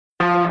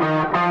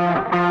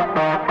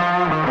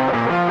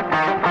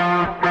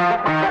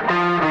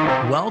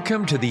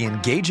Welcome to the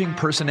Engaging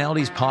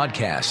Personalities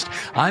Podcast.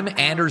 I'm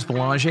Anders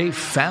Belanger,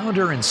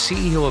 founder and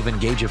CEO of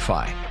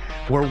Engagify,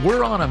 where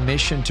we're on a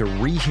mission to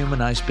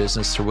rehumanize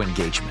business through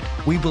engagement.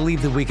 We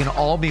believe that we can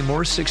all be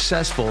more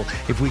successful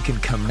if we can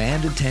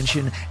command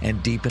attention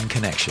and deepen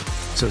connection.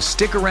 So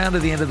stick around to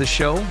the end of the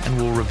show and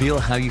we'll reveal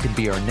how you can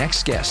be our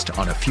next guest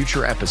on a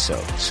future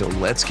episode. So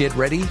let's get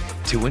ready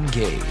to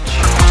engage.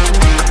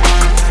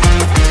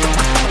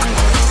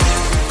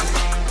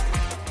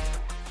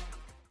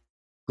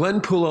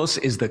 Glenn Poulos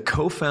is the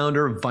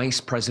co-founder, vice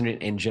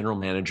president, and general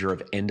manager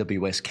of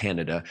NWS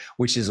Canada,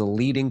 which is a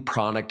leading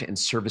product and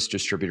service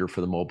distributor for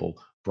the mobile,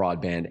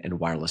 broadband, and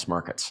wireless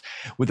markets.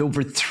 With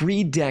over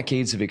 3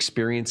 decades of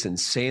experience in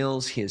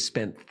sales, he has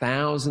spent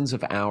thousands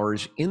of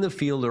hours in the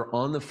field or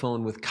on the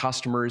phone with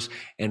customers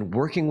and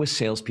working with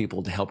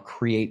salespeople to help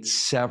create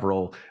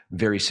several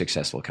very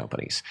successful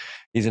companies.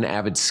 He's an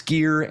avid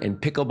skier and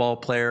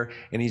pickleball player,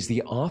 and he's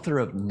the author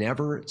of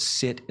Never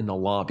Sit in the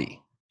Lobby: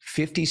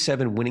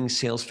 57 winning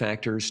sales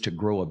factors to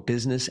grow a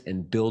business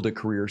and build a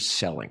career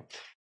selling.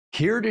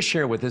 Here to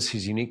share with us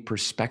his unique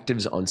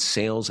perspectives on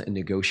sales and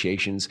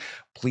negotiations,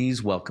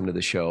 please welcome to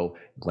the show,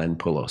 Glenn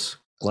Poulos.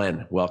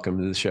 Glenn, welcome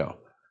to the show.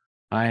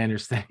 Hi,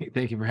 Anders.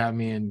 Thank you for having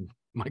me, and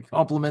my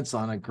compliments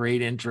on a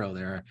great intro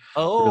there.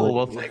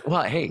 Oh, really,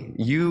 well, hey,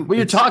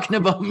 you're talking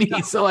about me,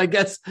 so I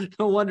guess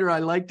no wonder I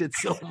liked it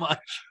so much.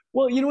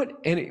 Well, you know what?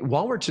 And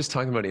while we're just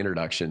talking about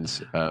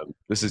introductions,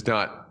 this is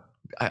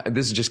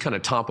just kind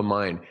of top of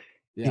mind.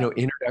 Yeah. You know,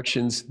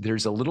 introductions,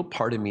 there's a little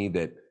part of me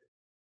that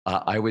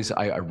I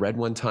read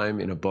one time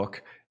in a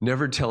book,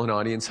 never tell an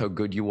audience how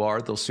good you are.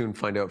 They'll soon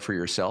find out for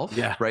yourself.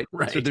 Yeah. Right.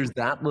 Right. So there's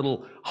that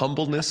little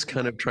humbleness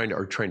kind of trying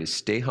to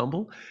stay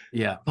humble.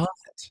 Yeah. But,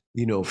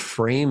 you know,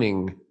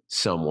 framing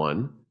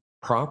someone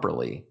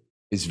properly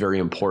is very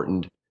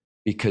important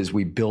because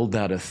we build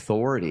that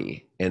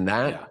authority, and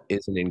that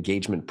is an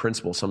engagement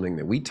principle, something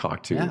that we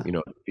talk to, you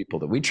know, people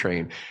that we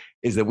train,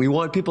 is that we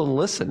want people to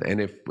listen. And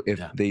if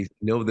they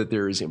know that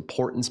there is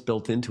importance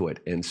built into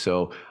it. And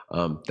so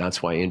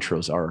that's why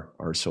intros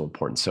are so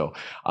important. So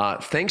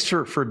thanks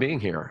for being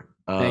here.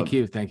 Thank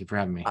you. Thank you for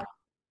having me.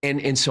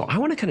 And so I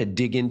want to kind of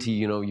dig into,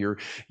 you know,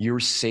 your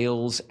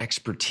sales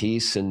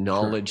expertise and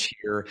knowledge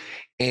here.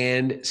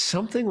 And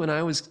something, when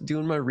I was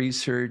doing my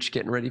research,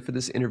 getting ready for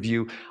this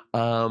interview,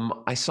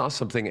 I saw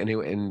something,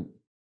 and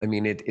I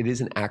mean, it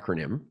is an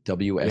acronym,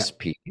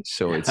 WSP.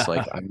 So it's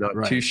like, I'm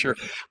not too sure.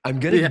 I'm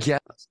going to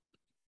guess,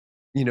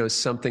 you know,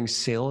 something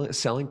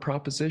selling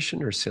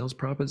proposition or sales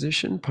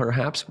proposition,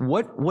 perhaps.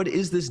 What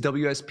is this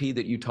WSP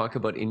that you talk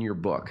about in your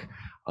book,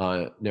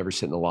 Never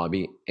Sit in the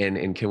Lobby?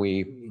 And can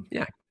we,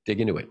 dig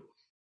into it?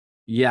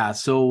 Yeah.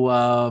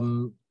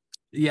 So,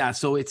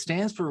 so it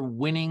stands for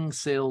winning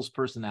sales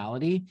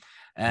personality.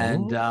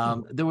 And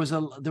there was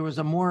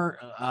a more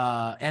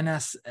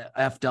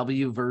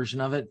NSFW version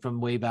of it from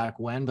way back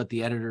when, but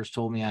the editors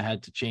told me I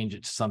had to change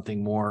it to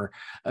something more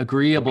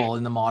agreeable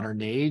in the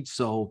modern age.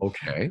 So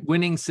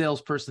winning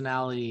sales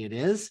personality it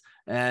is.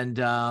 And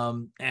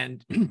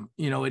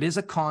you know, it is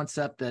a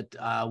concept that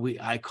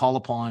I call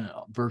upon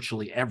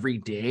virtually every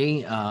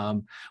day.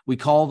 We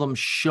call them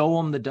show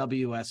them the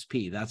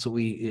WSP. That's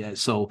what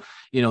so,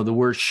 you know, the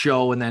word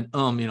show and then,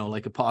 you know,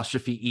 like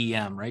apostrophe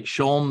EM, right?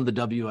 Show them the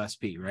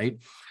WSP, right?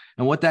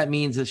 And what that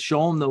means is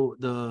show them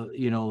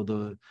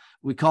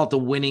we call it the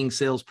winning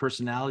sales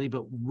personality,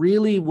 but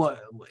really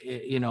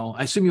you know,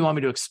 I assume you want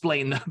me to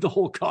explain the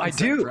whole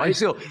concept. I do.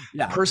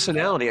 Right?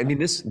 Personality. I mean,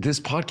 this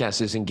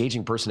podcast is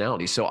engaging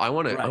personality. So I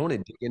want to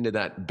dig into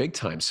that big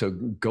time. So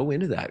go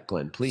into that,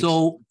 Glenn, please.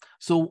 So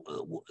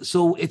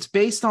it's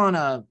based on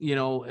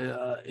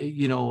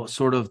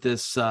sort of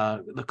this,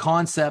 the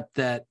concept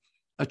that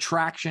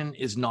attraction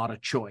is not a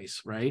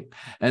choice, right?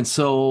 And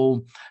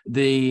so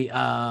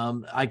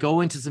I go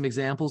into some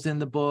examples in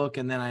the book,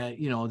 and then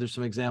there's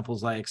some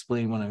examples I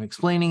explain when I'm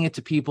explaining it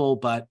to people.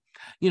 But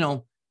you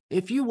know,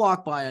 if you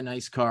walk by a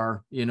nice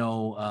car,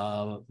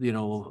 a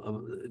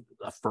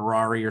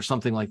Ferrari or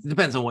something like, it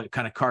depends on what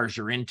kind of cars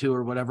you're into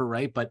or whatever,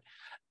 right? But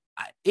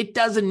it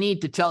doesn't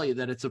need to tell you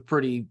that it's a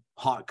pretty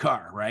hot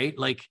car, right?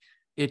 Like,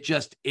 it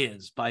just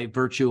is by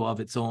virtue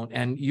of its own.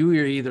 And you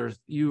are either,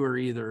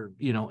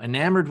 you know,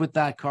 enamored with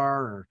that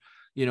car or,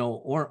 you know,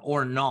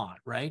 or not,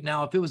 right?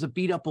 Now, if it was a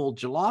beat up old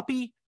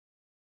jalopy,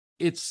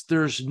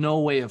 there's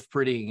no way of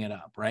prettying it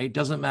up, right?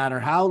 Doesn't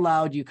matter how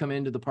loud you come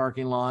into the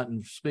parking lot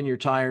and spin your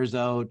tires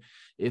out.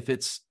 If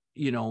it's,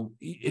 you know,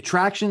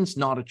 attraction's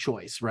not a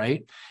choice,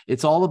 right?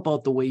 It's all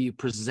about the way you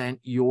present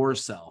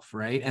yourself,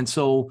 right? And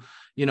so,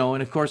 you know,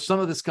 and of course,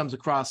 some of this comes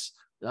across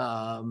kind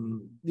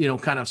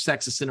of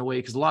sexist in a way,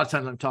 because a lot of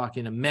times I'm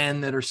talking to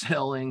men that are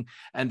selling,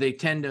 and they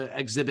tend to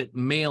exhibit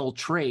male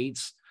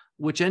traits,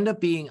 which end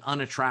up being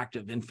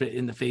unattractive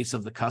in the face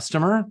of the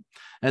customer.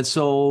 And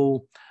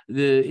so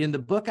in the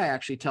book, I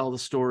actually tell the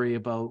story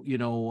about,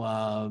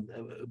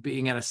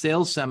 being at a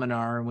sales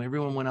seminar, and when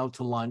everyone went out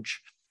to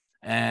lunch,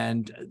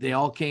 and they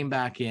all came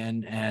back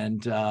in,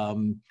 and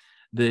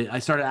I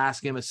started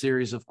asking him a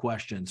series of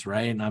questions,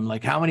 right? And I'm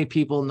like, how many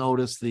people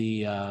noticed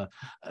it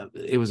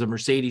was a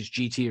Mercedes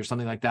GT or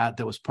something like that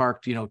was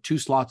parked, 2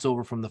 slots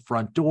over from the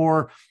front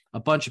door. A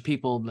bunch of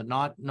people, but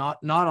not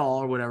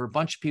all or whatever. A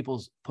bunch of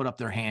people put up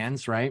their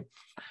hands, right?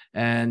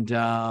 And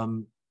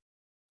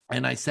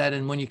I said,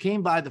 and when you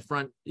came by the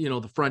front,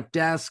 the front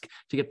desk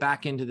to get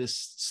back into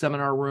this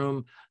seminar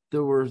room,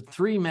 there were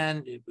 3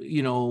 men,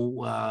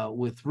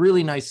 with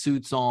really nice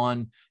suits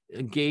on,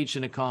 engaged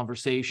in a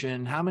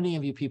conversation. How many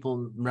of you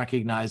people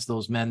recognize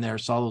those men there,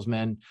 saw those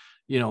men,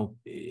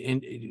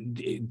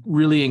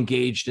 really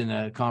engaged in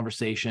a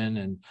conversation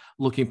and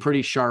looking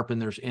pretty sharp in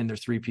their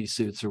 3-piece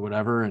suits or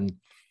whatever?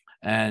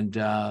 And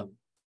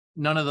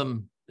none of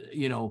them,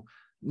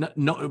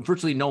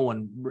 virtually no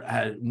one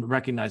had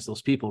recognized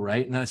those people,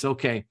 right? And I said,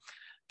 okay.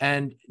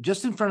 And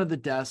just in front of the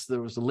desk,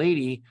 there was a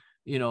lady,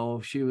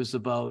 she was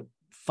about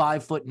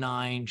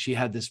 5'9". She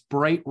had this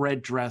bright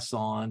red dress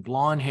on,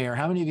 blonde hair.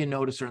 How many of you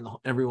noticed her?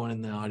 Everyone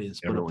in the audience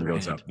put Everyone up their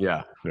goes hand. up.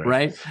 Yeah.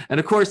 Right. And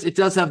of course, it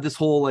does have this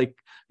whole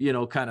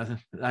kind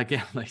of,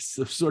 again, like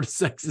sort of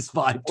sexist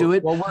vibe to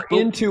it. Well, we're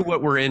into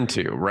what we're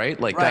into, right?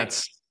 Like right.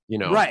 That's,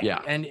 right.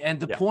 Yeah. And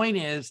the point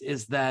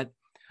is that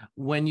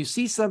when you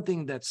see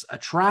something that's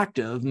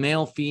attractive,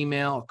 male,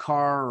 female, a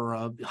car or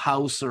a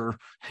house or,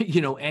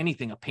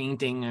 anything, a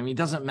painting, it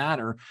doesn't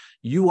matter.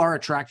 You are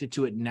attracted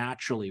to it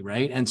naturally,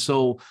 right? And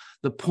so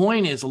the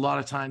point is, a lot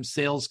of times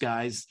sales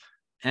guys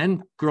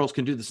and girls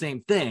can do the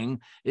same thing,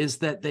 is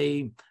that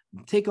they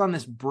take on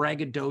this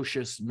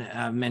braggadocious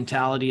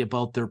mentality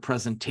about their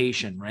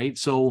presentation, right?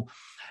 So,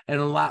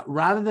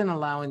 rather than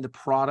allowing the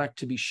product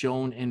to be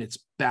shown in its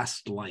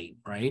best light,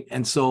 right?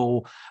 And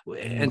so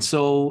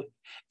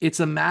it's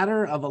a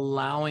matter of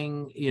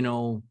allowing,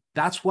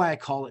 that's why I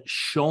call it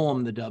show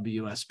them the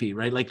WSP,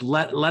 right? Like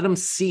let them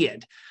see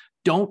it.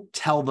 Don't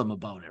tell them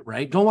about it,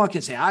 right? Don't walk in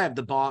and say, I have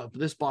the box.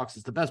 This box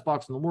is the best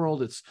box in the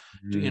world. It's,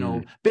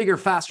 bigger,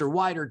 faster,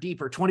 wider,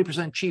 deeper,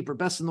 20% cheaper,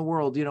 best in the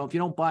world. If you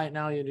don't buy it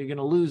now, you're going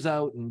to lose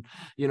out. And,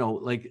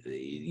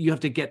 you have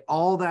to get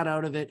all that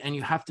out of it. And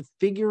you have to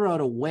figure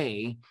out a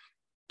way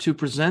to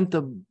present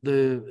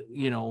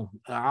the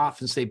I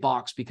often say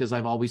box because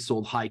I've always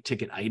sold high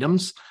ticket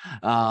items.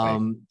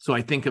 Right. So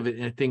I think of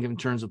in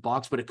terms of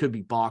box, but it could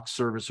be box,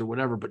 service, or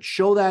whatever, but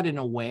show that in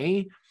a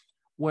way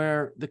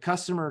where the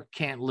customer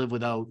can't live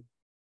without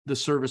the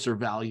service or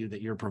value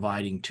that you're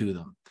providing to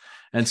them.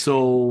 And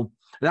so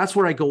that's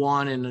where I go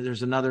on. And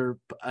there's another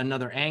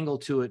angle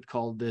to it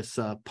called this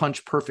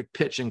punch, perfect,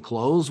 pitch, and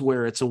close,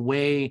 where it's a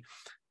way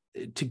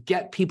to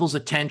get people's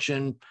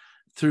attention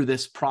through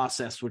this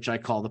process, which I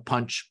call the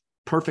punch,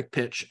 perfect,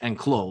 pitch, and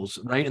close,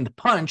 right? And the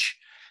punch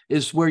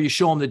is where you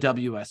show them the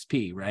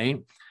WSP, right?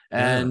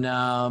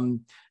 Yeah.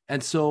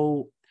 And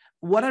so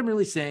what I'm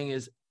really saying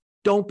is,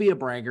 don't be a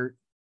braggart.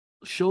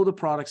 Show the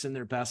products in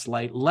their best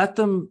light. Let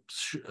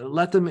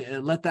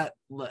that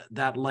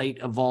light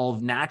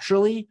evolve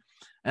naturally,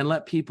 and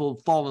let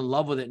people fall in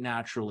love with it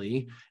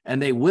naturally,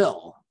 and they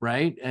will,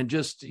 right? And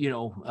just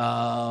you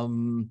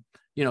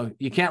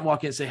can't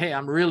walk in and say, "Hey,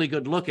 I'm really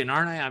good looking,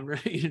 aren't I? I'm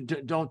really."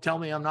 Don't tell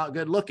me I'm not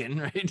good looking,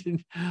 right?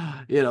 And,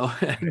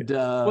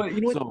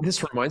 what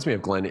this reminds me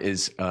of, Glenn,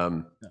 is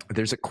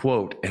there's a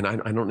quote, and I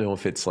don't know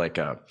if it's like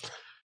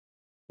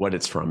what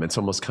it's from. It's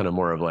almost kind of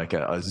more of like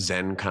a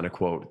Zen kind of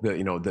quote.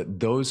 That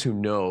those who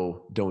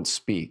know don't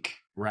speak.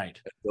 Right.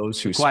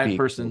 Those who quiet speak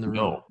person in the room.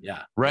 know.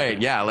 Yeah.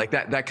 Right. Yeah. Like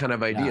that kind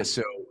of idea. Yeah.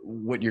 So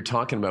what you're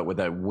talking about with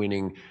that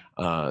winning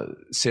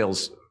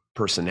sales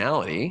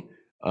personality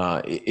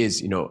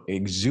is,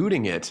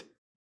 exuding it,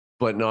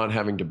 but not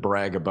having to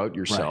brag about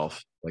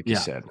yourself, right, like you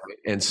said. Right?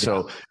 And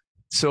so,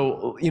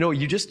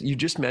 you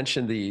just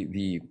mentioned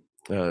the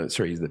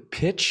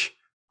pitch,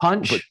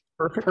 punch,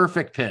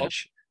 perfect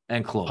pitch,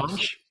 and close.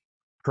 Punch,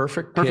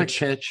 perfect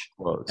pitch,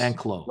 close. And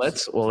close.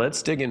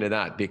 Let's dig into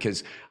that,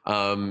 because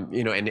and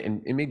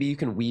maybe you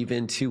can weave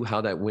into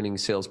how that winning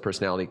sales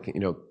personality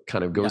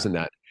kind of goes in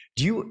that.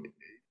 Do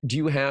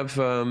you have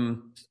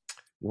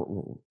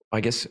I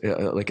guess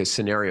like a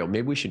scenario?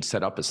 Maybe we should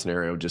set up a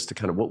scenario just to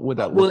kind of, what would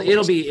that look like?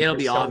 It'll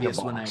be obvious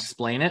when I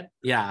explain it.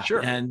 Yeah. Sure.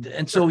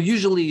 And so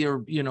usually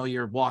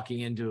you're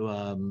walking into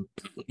a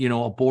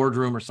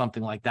boardroom or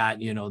something like that.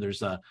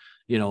 There's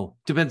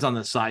depends on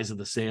the size of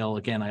the sale.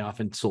 Again, I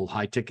often sold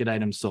high ticket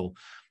items, so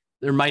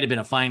there might have been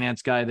a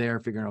finance guy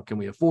there figuring out, can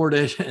we afford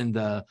it? And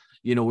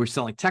we're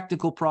selling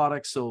technical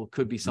products, so it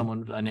could be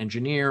someone, an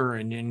engineer, or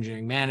an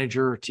engineering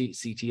manager, or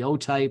CTO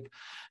type,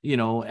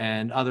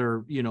 and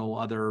other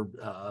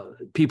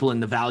people in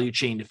the value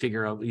chain to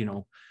figure out,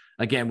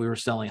 again, we were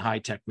selling high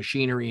tech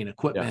machinery and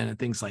equipment and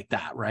things like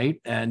that, right?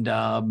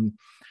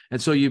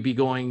 And so you'd be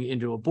going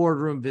into a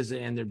boardroom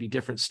visit, and there'd be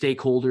different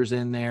stakeholders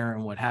in there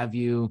and what have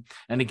you.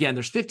 And again,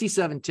 there's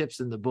 57 tips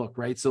in the book,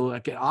 right? So I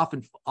can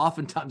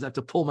oftentimes I have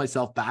to pull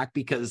myself back,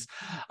 because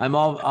I'm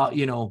all,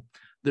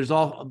 there's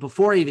all,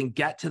 before I even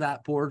get to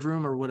that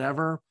boardroom or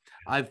whatever,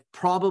 I've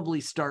probably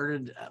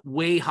started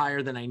way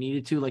higher than I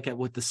needed to, like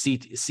with the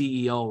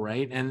CEO,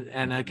 right?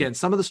 And again,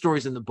 some of the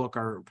stories in the book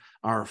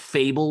are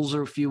fables,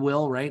 or if you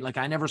will, right? Like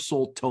I never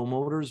sold tow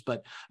motors,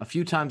 but a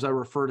few times I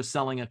refer to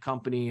selling a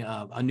company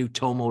a new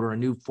tow motor, a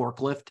new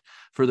forklift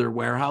for their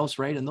warehouse,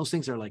 right? And those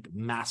things are like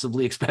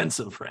massively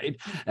expensive, right?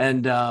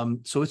 And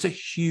so it's a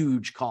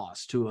huge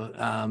cost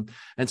to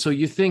and so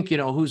you think,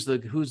 who's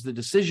the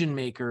decision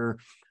maker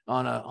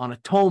on a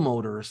tow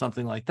motor or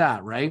something like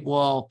that, right?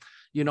 Well,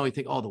 you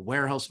think, oh, the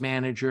warehouse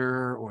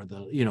manager or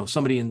the,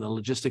 somebody in the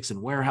logistics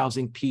and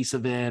warehousing piece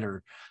of it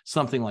or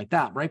something like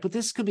that, right? But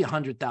this could be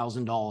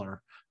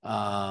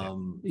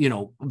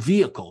 $100,000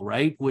 vehicle,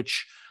 right?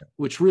 Which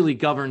really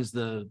governs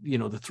the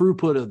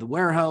throughput of the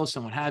warehouse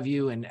and what have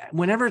you. And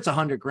whenever it's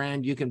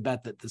 $100,000, you can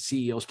bet that the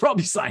CEO is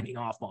probably signing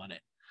off on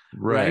it.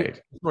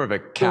 Right. More of a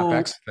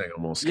CapEx thing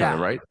almost, kind of,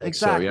 right?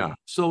 Exactly. So, yeah.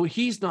 So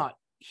he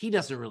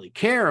doesn't really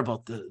care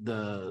about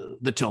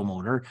the tow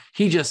motor.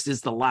 He just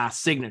is the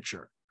last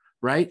signature.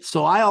 Right.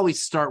 So I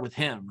always start with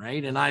him.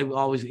 Right. And I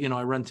always,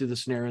 I run through the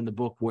scenario in the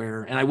book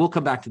and I will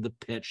come back to the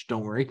pitch.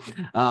 Don't worry.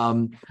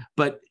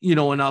 But,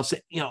 and I'll say,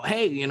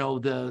 hey,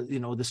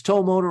 this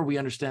tow motor, we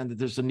understand that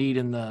there's a need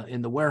in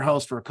the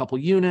warehouse for a couple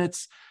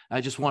units. I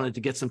just wanted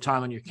to get some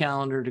time on your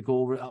calendar to go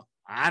over.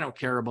 I don't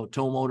care about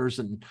tow motors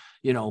and,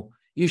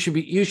 you should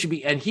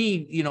be, and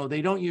he,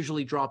 they don't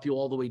usually drop you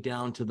all the way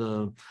down to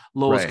the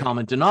lowest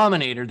common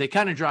denominator. They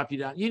kind of drop you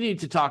down. You need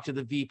to talk to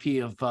the VP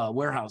of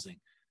warehousing.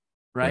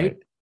 Right.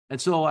 And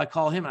so I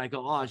call him and I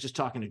go, I was just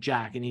talking to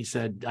Jack. And he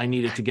said, I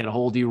needed to get a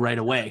hold of you right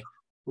away.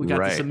 We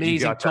got this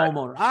amazing tow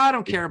motor. I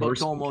don't care about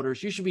tow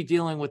motors. You should be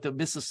dealing with the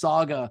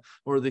Mississauga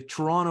or the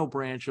Toronto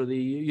branch or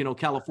the,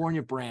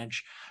 California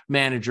branch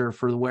manager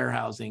for the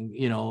warehousing,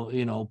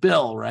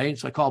 Bill. Right.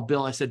 So I called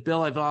Bill. I said,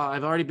 Bill, I've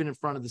already been in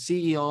front of the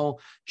CEO,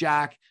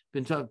 Jack,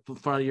 been in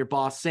front of your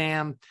boss,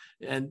 Sam,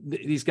 and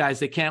these guys,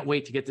 they can't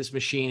wait to get this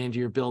machine into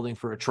your building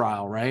for a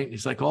trial. Right.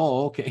 He's like,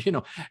 oh, okay.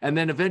 And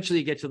then eventually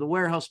you get to the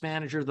warehouse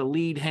manager, the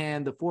lead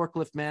hand, the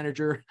forklift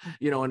manager,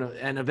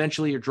 and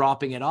eventually you're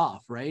dropping it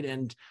off. Right.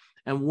 And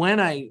when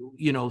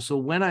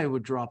when I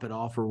would drop it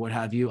off or what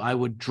have you, I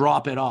would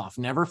drop it off,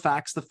 never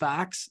fax the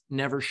fax,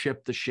 never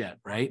ship the shit,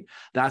 right?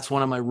 That's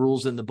one of my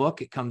rules in the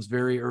book. It comes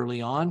very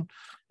early on.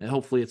 And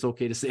hopefully it's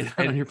okay to say that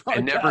on your podcast.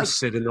 And never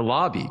sit in the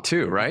lobby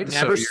too, right?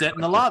 Never sit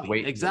in the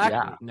lobby.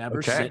 Exactly.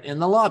 Never sit in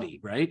the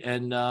lobby, right?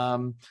 And,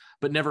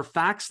 but never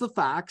fax the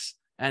fax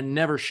and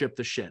never ship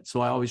the shit.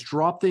 So I always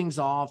drop things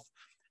off.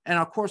 And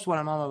of course, when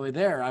I'm on my way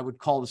there, I would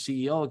call the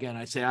CEO again.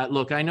 I'd say,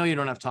 look, I know you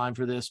don't have time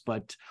for this,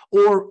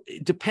 or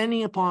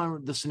depending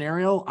upon the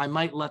scenario, I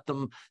might let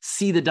them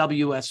see the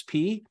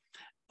WSP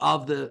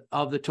of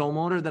the tow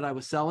motor that I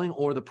was selling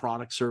or the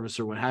product, service,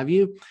 or what have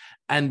you.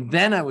 And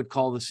then I would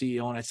call the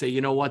CEO and I'd say,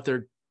 you know what,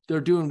 they're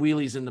doing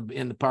wheelies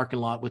in the parking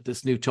lot with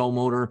this new tow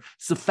motor.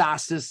 It's the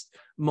fastest,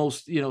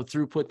 most,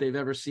 throughput they've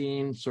ever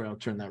seen. Sorry, I'll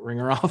turn that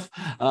ringer off.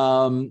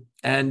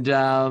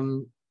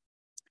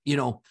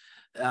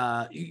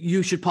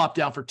 You should pop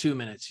down for 2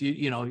 minutes.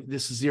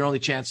 This is your only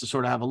chance to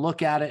sort of have a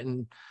look at it.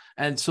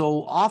 And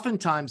so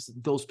oftentimes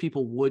those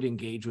people would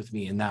engage with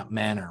me in that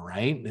manner,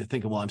 right? They're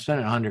thinking, well, I'm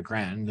spending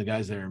 $100,000. The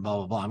guy's there and blah,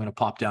 blah, blah. I'm going to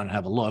pop down and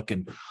have a look.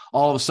 And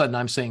all of a sudden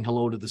I'm saying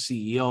hello to the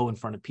CEO in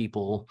front of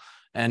people.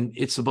 And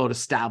it's about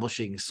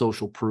establishing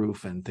social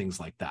proof and things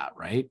like that,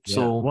 right? Yeah.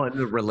 So and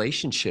the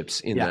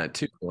relationships in that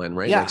too, Glenn,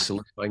 right? Like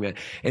solidifying that.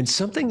 And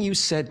something you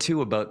said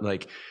too about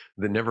like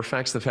the never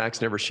fax the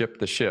fax, never ship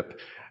the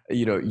ship.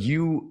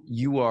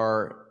 You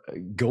are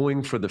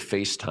going for the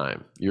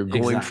FaceTime. You're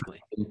going for the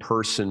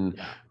in-person,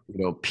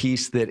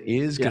 piece that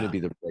is going to be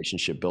the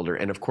relationship builder.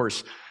 And of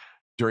course,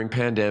 during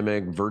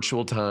pandemic,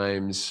 virtual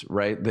times,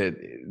 right?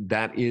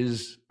 That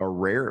is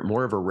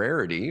more of a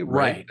rarity,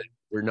 right?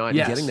 We're not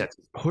getting that.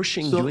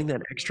 Doing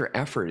that extra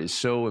effort is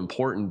so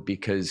important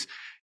because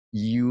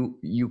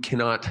you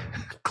cannot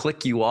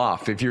click you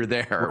off if you're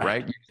there,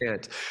 right? You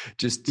can't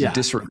just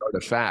disregard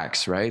a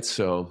fax, right?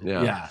 So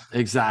yeah,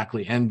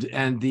 exactly. And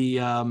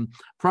the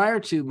prior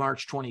to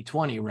March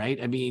 2020,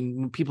 right? I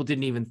mean, people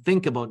didn't even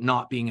think about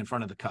not being in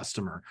front of the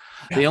customer.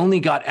 They only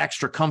got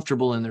extra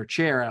comfortable in their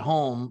chair at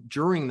home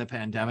during the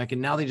pandemic,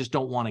 and now they just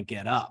don't want to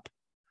get up,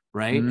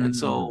 right? And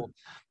so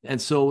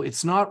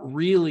it's not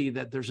really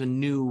that there's a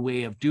new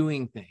way of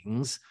doing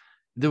things.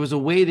 There was a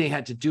way they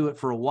had to do it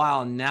for a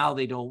while, and now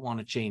they don't want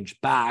to change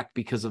back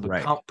because of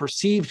a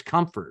perceived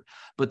comfort,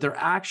 but they're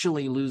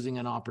actually losing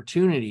an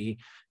opportunity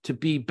to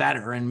be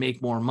better and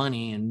make more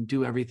money and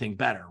do everything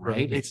better,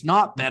 right? It's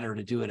not better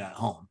to do it at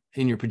home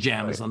in your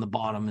pajamas on the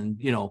bottom and,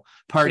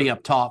 party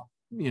up top,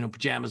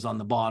 pajamas on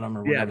on bottom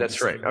or whatever. Yeah,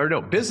 that's right. Or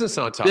no, business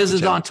on top.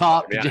 Business on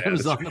top,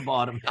 pajamas on the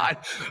bottom.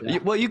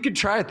 Well, you could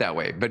try it that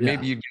way, but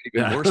maybe you get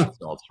even worse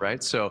results,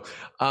 right? So,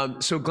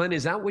 so Glenn,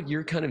 is that what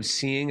you're kind of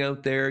seeing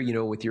out there,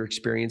 with your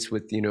experience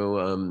with,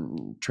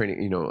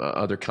 training,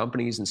 other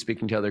companies and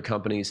speaking to other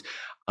companies,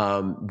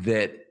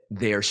 that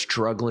they are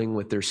struggling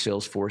with their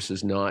sales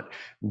forces not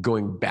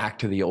going back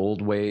to the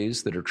old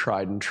ways that are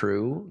tried and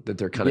true, that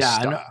they're kind of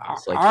stuck.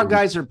 And our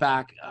guys are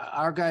back.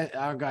 Our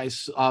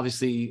guys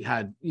obviously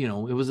had, it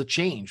was a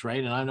change,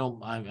 right? And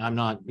I'm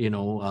not,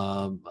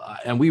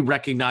 and we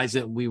recognize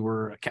that we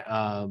were,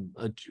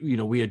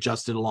 we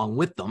adjusted along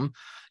with them,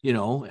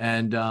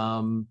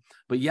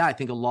 but yeah, I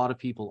think a lot of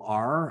people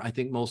are. I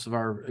think most of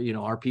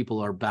our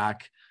people are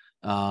back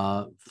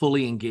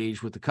fully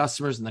engaged with the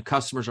customers, and the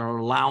customers are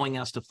allowing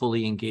us to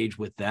fully engage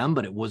with them,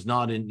 but it was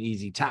not an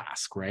easy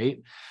task, right?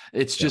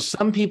 It's just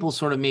some people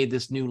sort of made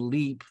this new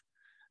leap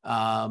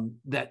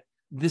that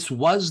this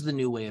was the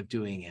new way of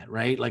doing it,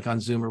 right? Like on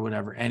Zoom or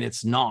whatever, and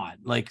it's not.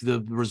 Like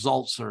the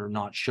results are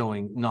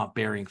not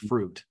bearing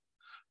fruit,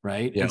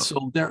 right? And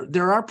so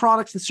there are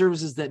products and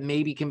services that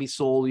maybe can be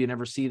sold. You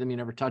never see them, you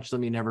never touch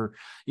them, you never,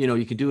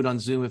 you can do it on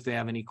Zoom if they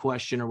have any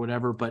question or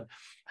whatever, but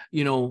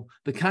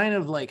the kind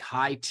of like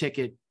high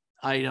ticket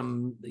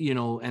item,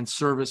 and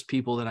service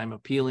people that I'm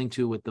appealing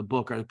to with the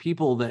book are the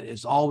people that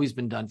has always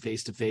been done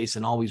face to face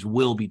and always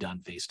will be done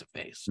face to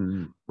face,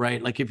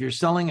 right? Like if you're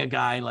selling a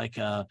guy like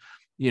a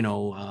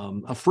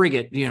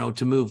frigate,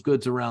 to move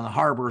goods around the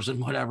harbors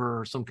and whatever,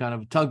 or some kind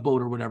of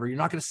tugboat or whatever, you're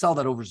not going to sell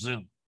that over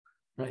Zoom,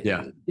 right?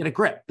 Yeah. Get a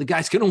grip. The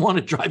guy's going to want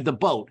to drive the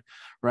boat,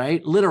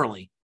 right?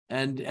 Literally.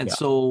 And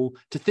so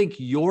to think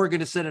you're going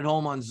to sit at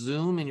home on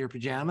Zoom in your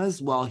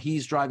pajamas while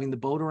he's driving the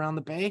boat around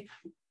the bay,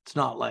 it's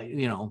not like,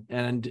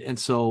 and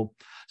so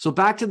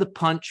back to the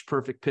punch,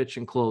 perfect pitch,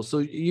 and close. So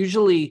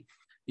usually,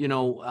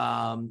 the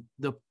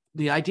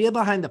idea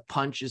behind the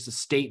punch is the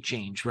state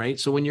change, right?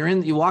 So when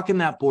you walk in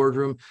that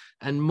boardroom,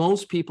 and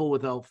most people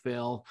without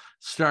fail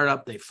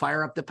they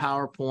fire up the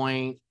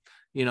PowerPoint,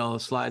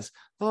 slides.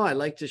 Oh, I'd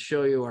like to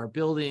show you our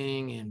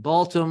building in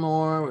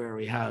Baltimore where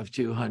we have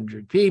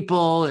 200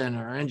 people, and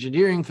our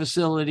engineering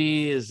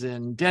facility is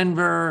in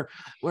Denver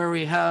where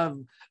we have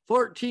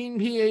 14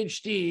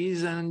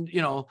 PhDs,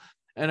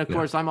 and of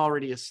course I'm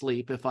already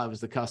asleep if I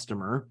was the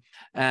customer.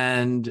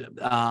 And,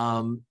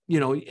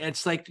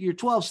 it's like you're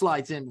 12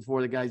 slides in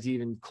before the guy's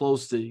even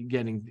close to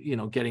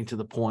getting to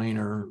the point,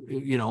 or,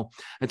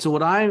 and so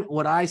what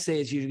I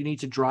say is you need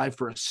to drive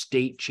for a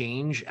state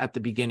change at the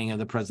beginning of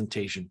the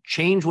presentation,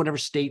 change whatever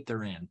state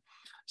they're in.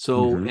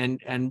 So,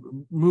 and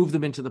move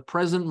them into the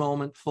present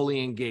moment,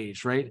 fully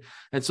engaged. Right.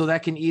 And so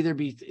that can either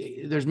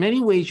be, there's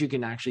many ways you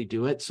can actually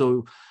do it.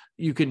 So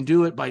you can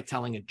do it by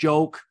telling a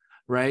joke,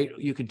 right?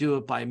 You could do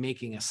it by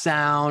making a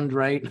sound,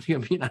 right? I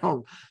mean,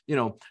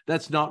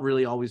 that's not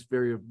really always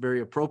very,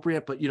 very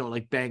appropriate, but,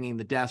 like banging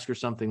the desk or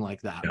something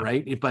like that,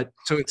 right? But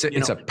so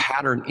it's a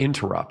pattern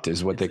interrupt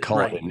is what they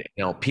call it in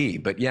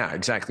NLP. But yeah,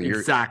 exactly.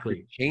 You're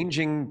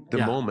changing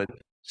the moment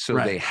so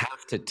they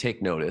have to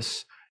take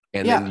notice,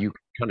 and then you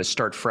kind of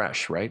start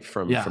fresh, right?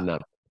 From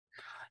that.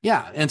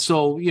 Yeah. And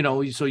so,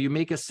 so you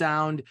make a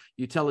sound,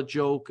 you tell a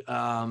joke.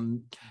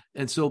 And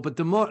so, but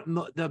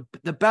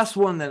the best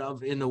one that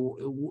in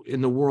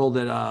the world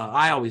that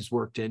I always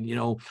worked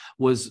in,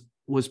 was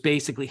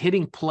basically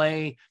hitting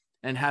play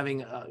and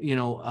having, a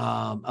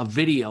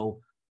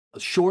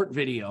short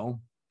video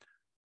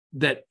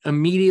that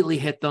immediately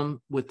hit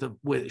them with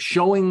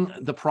showing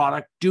the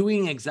product,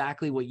 doing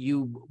exactly what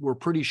you were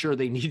pretty sure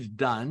they needed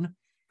done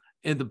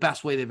in the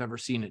best way they've ever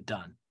seen it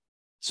done.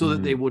 So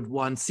that they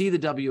would see the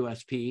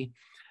WSP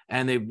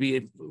and they'd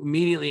be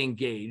immediately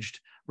engaged,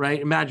 right?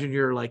 Imagine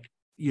you're like,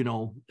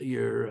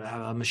 you're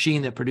a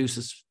machine that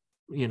produces,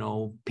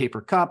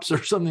 paper cups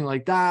or something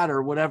like that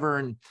or whatever.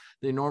 And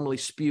they normally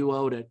spew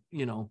out at,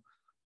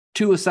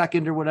 2 a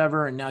second or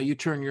whatever. And now you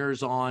turn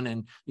yours on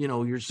and,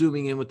 you're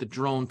zooming in with the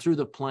drone through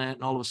the plant.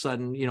 And all of a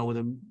sudden, with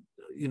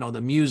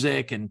the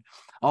music, and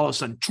all of a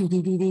sudden,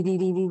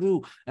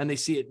 and they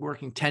see it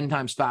working 10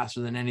 times faster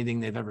than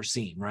anything they've ever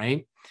seen,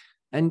 right?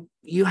 And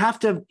you have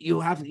to,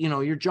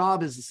 your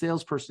job as a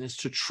salesperson is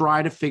to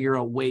try to figure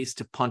out ways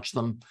to punch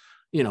them,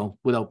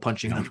 without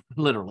punching them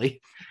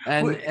literally.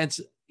 And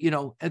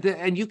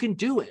you can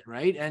do it.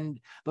 Right.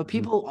 But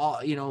people,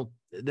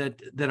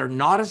 that are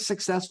not as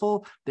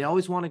successful, they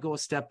always want to go a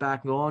step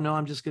back and go, oh no,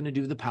 I'm just going to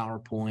do the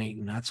PowerPoint.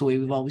 And that's the way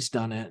we've always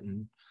done it.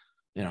 And,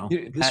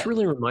 this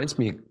really reminds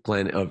me,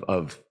 Glenn,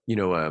 of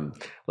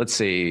let's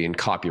say in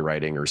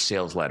copywriting or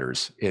sales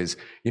letters is,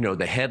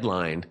 the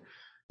headline,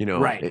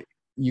 right.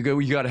 You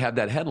got to have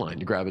that headline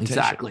to grab attention.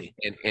 Exactly.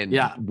 And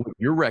what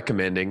you're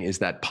recommending is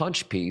that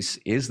punch piece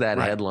is that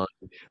headline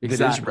that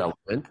is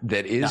relevant,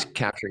 that is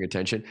capturing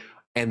attention.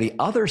 And the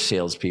other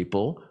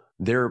salespeople,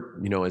 they're,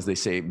 as they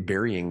say,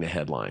 burying the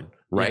headline,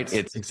 right?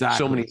 Yes, it's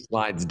so many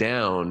slides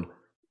down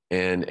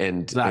and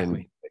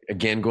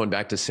again, going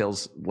back to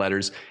sales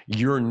letters,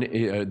 your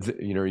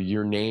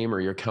name or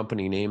your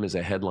company name as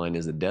a headline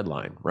is a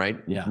deadline, right?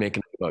 Yeah.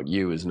 Making it about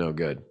you is no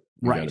good.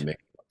 You got to make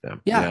it about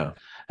them. Yeah.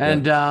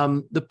 And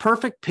the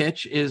perfect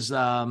pitch is,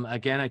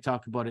 again, I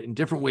talk about it in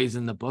different ways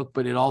in the book,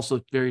 but it also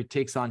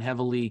takes on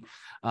heavily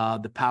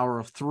the power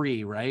of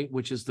 3, right?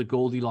 Which is the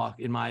Goldilocks,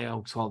 in my,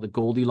 I call it the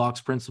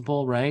Goldilocks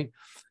principle, right?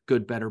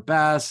 good, better,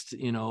 best,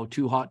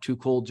 too hot, too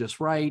cold, just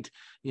right,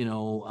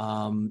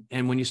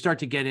 and when you start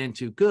to get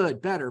into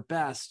good, better,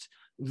 best,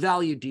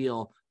 value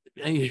deal,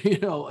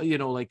 and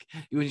like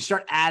when you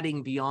start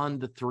adding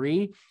beyond the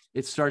three,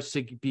 it starts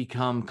to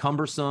become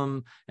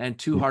cumbersome and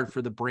too hard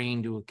for the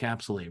brain to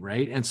encapsulate,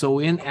 right? And so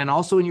and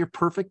also in your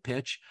perfect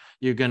pitch,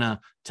 you're gonna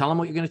tell them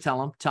what you're gonna tell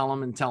them,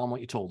 and tell them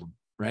what you told them,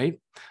 right?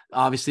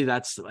 Obviously,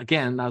 those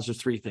are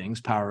three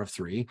things, power of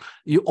three.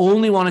 You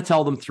only want to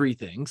tell them three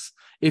things.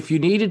 If you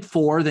needed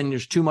four, then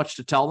there's too much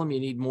to tell them.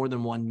 You need more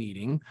than one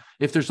meeting.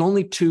 If there's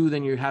only two,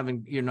 then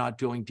you're not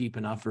going deep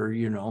enough, or,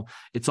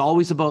 it's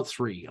always about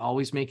three.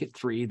 Always make it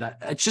three.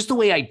 It's just the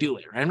way I do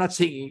it, right? I'm not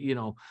saying,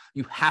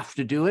 you have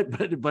to do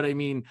it, but I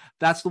mean,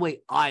 that's the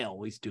way I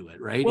always do it,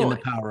 right? Well, in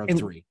the power of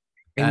three.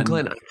 And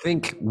Glenn, I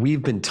think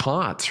we've been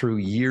taught through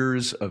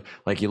years of,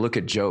 like, you look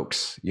at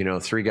jokes,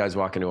 three guys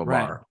walk into a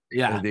bar.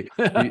 Yeah.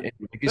 Like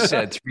you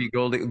said, three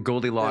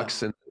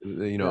Goldilocks, and,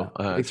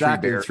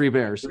 exactly. Three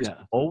bears. There's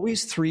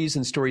always threes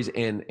in stories.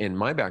 And in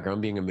my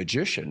background, being a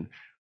magician,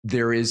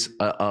 there is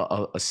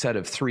a set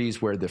of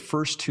threes where the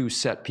first two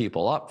set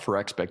people up for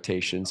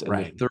expectations, and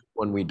the third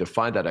one, we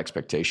define that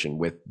expectation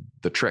with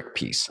the trick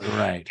piece,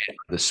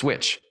 the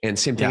switch. And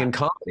same thing in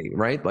comedy,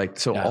 right? Like,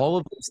 so all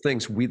of those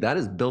things, that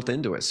is built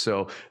into us.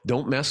 So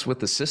don't mess with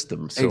the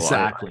system. So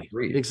exactly.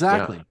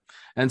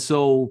 And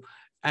so,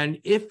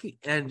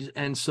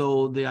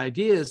 so the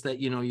idea is that,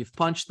 you've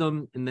punched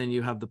them, and then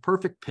you have the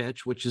perfect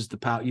pitch, which is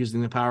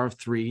using the power of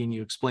three, and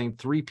you explain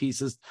three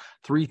pieces,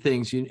 three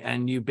things,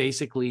 and you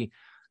basically,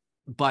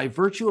 by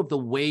virtue of the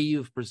way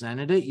you've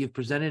presented it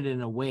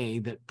in a way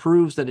that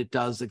proves that it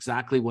does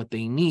exactly what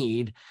they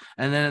need.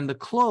 And then in the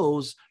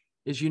close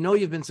is,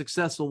 you've been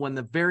successful when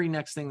the very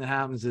next thing that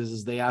happens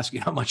is they ask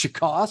you how much it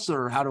costs,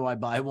 or how do I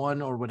buy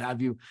one, or what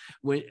have you.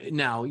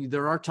 Now,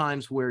 there are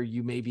times where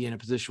you may be in a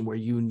position where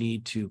you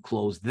need to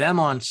close them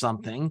on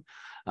something.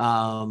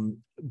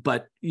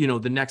 But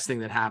the next thing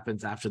that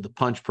happens after the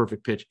punch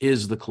perfect pitch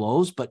is the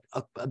close. But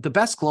the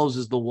best close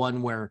is the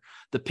one where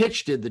the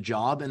pitch did the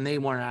job and they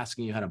weren't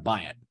asking you how to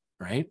buy it,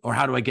 right? Or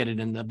how do I get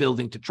it in the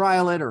building to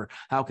trial it, or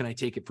how can I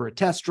take it for a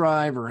test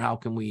drive, or how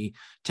can we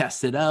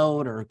test it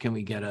out, or can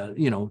we get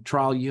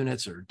trial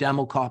units or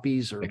demo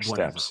copies, or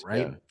whatever,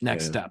 right?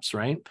 Next steps,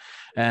 right?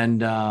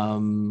 And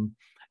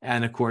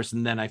of course,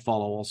 and then I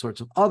follow all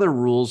sorts of other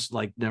rules,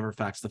 like never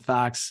fax the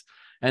facts.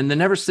 And they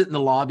never sit in the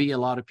lobby. A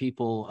lot of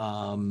people,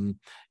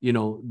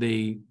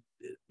 they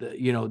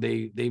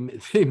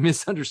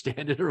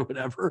misunderstand it or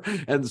whatever.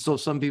 And so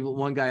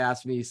one guy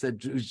asked me, he said,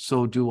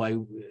 so do I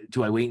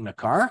wait in a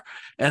car?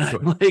 And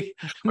I'm like,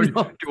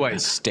 no. Do I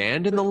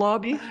stand in the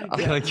lobby?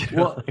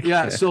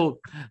 So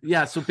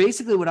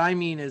basically what I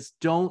mean is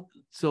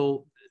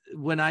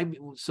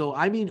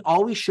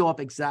always show up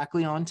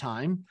exactly on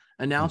time,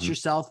 announce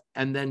yourself,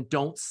 and then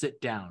don't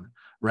sit down,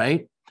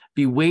 right?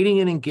 Be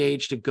waiting and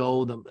engaged to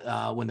go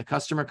when the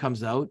customer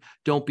comes out.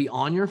 Don't be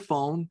on your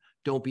phone.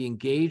 Don't be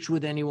engaged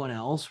with anyone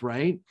else,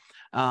 right?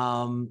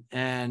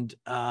 And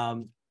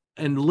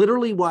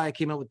literally why I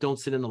came out with don't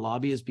sit in the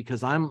lobby is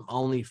because I'm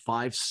only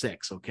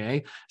 5'6",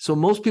 okay? So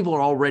most people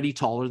are already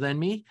taller than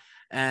me.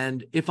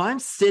 And if I'm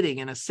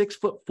sitting and a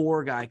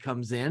 6'4" guy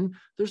comes in,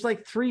 there's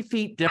like 3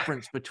 feet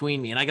difference between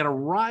me. And I got to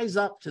rise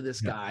up to this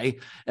guy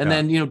and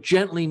then,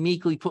 gently,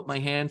 meekly put my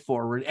hand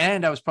forward.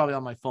 And I was probably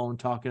on my phone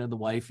talking to the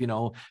wife,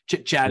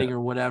 chit-chatting or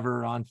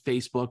whatever on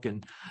Facebook.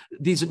 And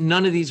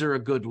none of these are a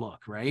good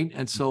look, right?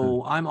 And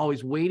so I'm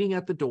always waiting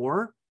at the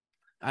door.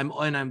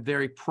 I'm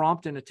very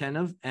prompt and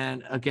attentive.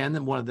 And again,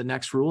 then one of the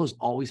next rules is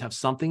always have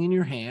something in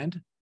your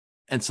hand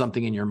and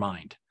something in your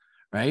mind.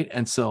 Right.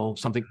 And so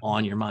something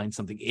on your mind,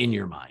 something in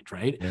your mind.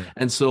 Right. Yeah.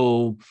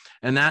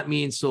 And that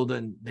means, so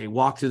then they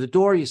walk through the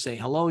door, you say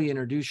hello, you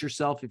introduce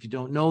yourself if you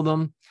don't know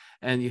them,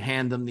 and you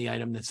hand them the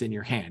item that's in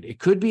your hand. It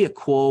could be a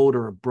quote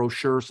or a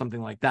brochure or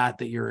something like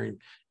that you're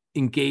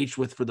engaged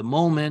with for the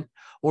moment,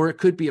 or it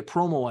could be a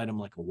promo item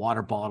like a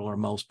water bottle or a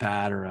mouse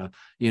pad or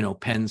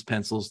pens,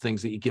 pencils,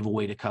 things that you give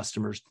away to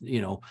customers,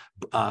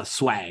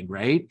 swag,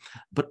 right?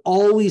 But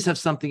always have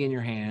something in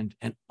your hand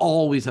and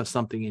always have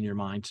something in your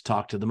mind to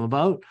talk to them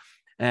about.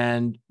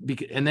 And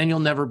then you'll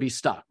never be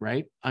stuck,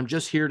 right? I'm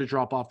just here to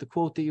drop off the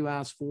quote that you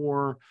asked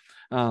for,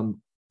 et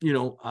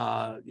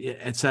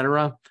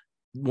cetera.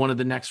 One of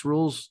the next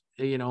rules,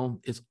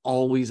 is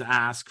always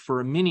ask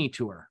for a mini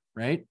tour,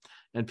 right?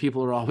 And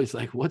people are always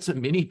like, what's a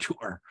mini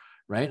tour,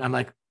 right? I'm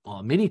like, well,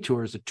 a mini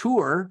tour is a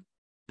tour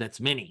that's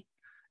mini.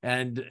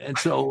 And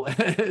so,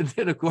 and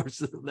then of course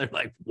they're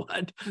like,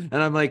 what? And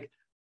I'm like,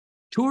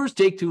 tours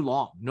take too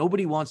long.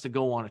 Nobody wants to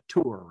go on a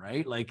tour,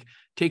 right? Like,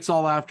 takes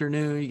all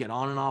afternoon, you get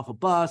on and off a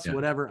bus,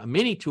 whatever. A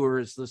mini tour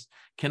is this,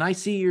 can I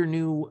see your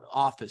new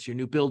office, your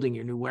new building,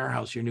 your new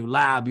warehouse, your new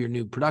lab, your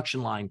new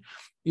production line,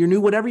 your new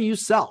whatever you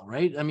sell,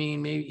 right? I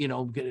mean, maybe, can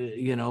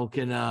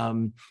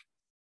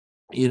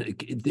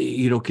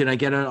I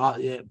get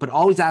but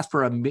always ask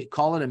for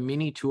call it a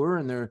mini tour,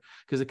 and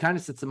because it kind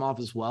of sets them off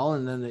as well.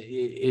 And then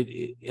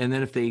and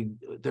then if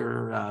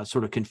they're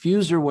sort of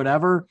confused or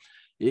whatever,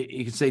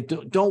 you can say,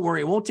 don't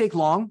worry, it won't take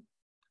long.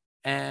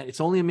 and it's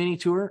only a mini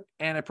tour,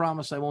 and I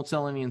promise I won't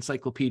sell any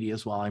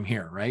encyclopedias while I'm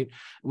here, right?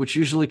 Which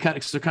usually they're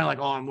kind of like,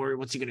 oh, I'm worried,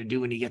 what's he going to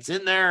do when he gets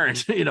in there?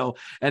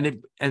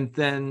 And and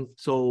then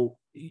so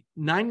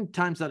 9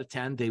 times out of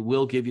 10, they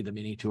will give you the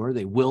mini tour,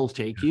 they will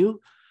take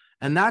you,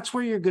 and that's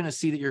where you're going to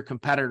see that your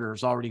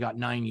competitor's already got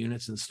 9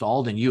 units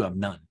installed and you have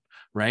none,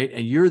 right?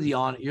 And you're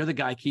the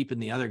guy keeping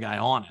the other guy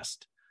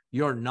honest.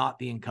 You're not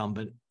the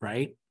incumbent,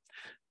 right?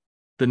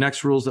 The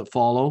next rules that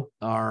follow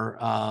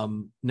are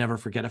never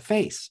forget a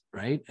face,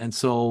 right? And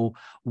so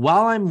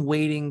while I'm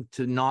waiting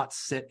to not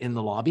sit in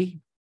the lobby,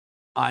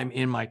 I'm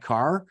in my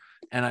car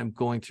and I'm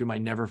going through my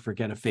never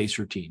forget a face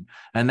routine.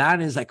 And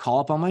that is, I call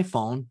up on my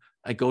phone,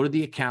 I go to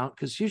the account,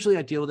 because usually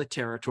I deal with a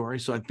territory,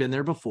 so I've been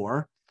there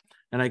before,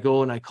 and I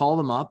go and I call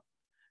them up,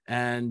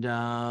 and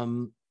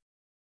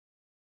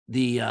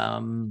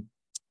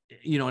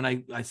and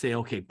I say,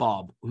 okay,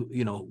 Bob,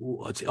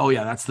 oh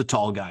yeah, that's the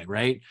tall guy,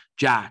 right?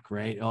 Jack,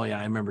 right? Oh yeah,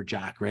 I remember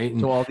Jack, right? And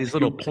so all these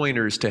little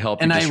pointers to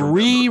help. And I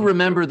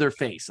remember their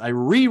face.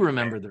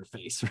 Remember their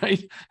face,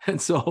 right?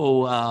 And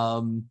so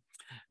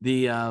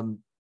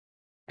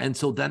and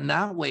so then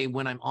that way,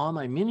 when I'm on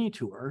my mini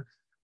tour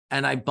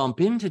and I bump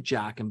into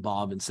Jack and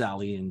Bob and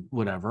Sally and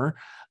whatever,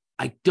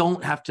 I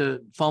don't have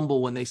to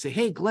fumble when they say,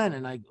 hey, Glenn,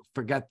 and I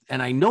forget,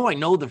 and I know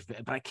but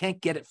I can't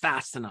get it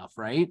fast enough,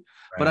 right?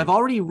 But I've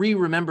already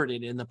remembered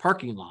it in the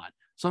parking lot.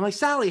 So I'm like,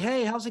 Sally,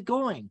 hey, how's it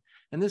going?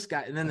 And this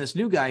guy, and then this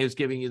new guy who's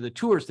giving you the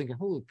tours thinking,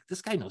 oh,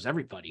 this guy knows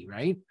everybody,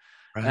 right?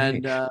 Right.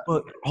 And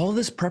but all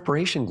this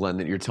preparation, Glenn,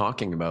 that you're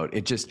talking about,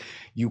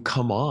 you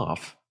come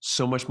off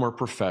so much more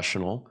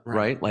professional,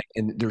 right? Like,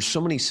 and there's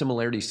so many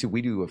similarities to,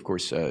 we do, of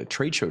course,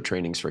 trade show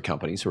trainings for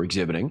companies who are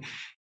exhibiting,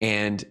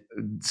 and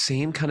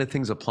same kind of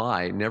things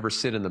apply. Never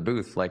sit in the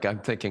booth. Like, I'm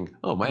thinking,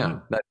 oh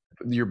man, that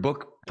your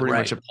book pretty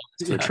much applies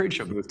to a trade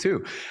show booth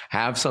too.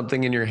 Have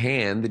something in your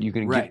hand that you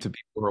can give to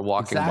people who are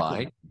walking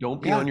by.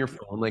 Don't be on your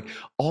phone. Like,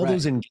 all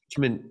those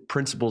engagement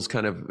principles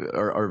kind of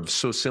are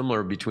so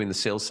similar between the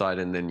sales side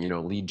and then,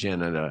 lead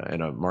gen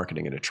and a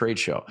marketing at a trade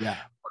show. Yeah.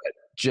 But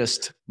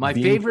just my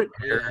favorite,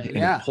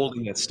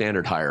 holding that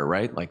standard higher,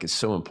 right? Like, it's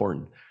so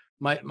important.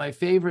 My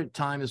favorite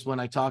time is when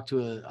I talk to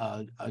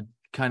a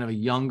kind of a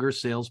younger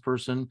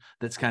salesperson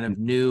that's kind of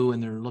new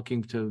and they're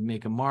looking to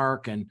make a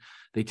mark, and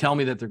they tell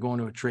me that they're going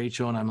to a trade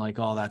show, and I'm like,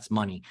 oh, that's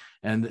money.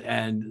 And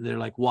they're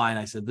like, why? And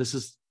I said, this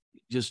is,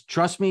 just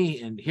trust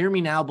me and hear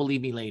me now,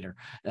 believe me later.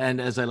 And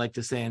as I like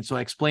to say, and so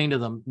I explained to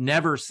them,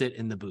 never sit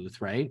in the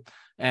booth, right?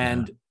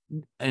 And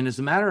as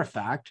a matter of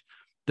fact,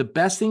 the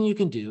best thing you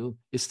can do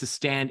is to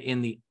stand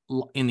in the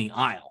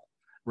aisle.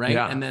 Right.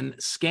 Yeah. And then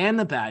scan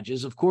the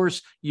badges. Of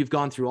course, you've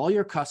gone through all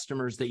your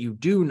customers that you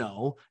do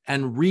know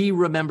and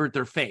remembered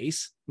their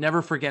face.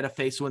 Never forget a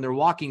face. So when they're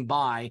walking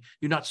by,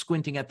 you're not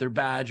squinting at their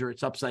badge or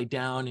it's upside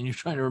down and you're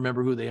trying to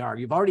remember who they are.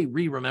 You've already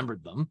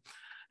remembered them,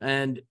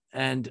 and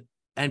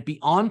be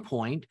on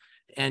point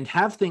and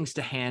have things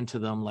to hand to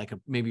them. Like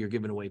maybe you're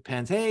giving away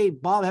pens. Hey,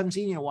 Bob, I haven't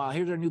seen you in a while.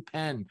 Here's our new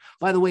pen.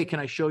 By the way, can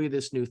I show you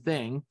this new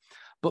thing?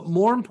 But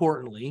more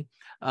importantly,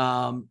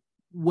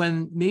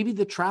 when maybe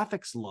the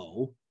traffic's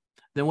low,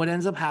 then what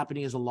ends up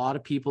happening is a lot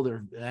of people,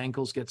 their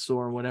ankles get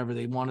sore or whatever,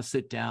 they want to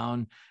sit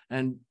down,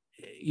 and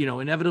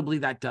inevitably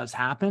that does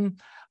happen.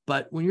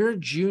 But when you're a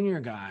junior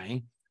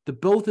guy, the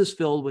booth is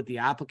filled with the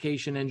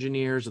application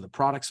engineers or the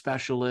product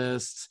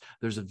specialists.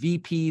 There's a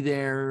VP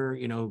there,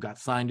 got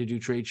signed to do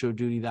trade show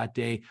duty that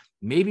day.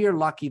 Maybe you're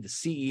lucky the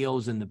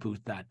CEO's in the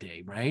booth that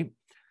day, right?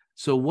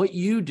 So what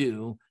you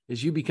do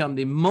is you become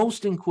the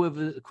most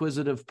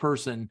inquisitive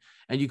person,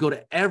 and you go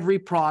to every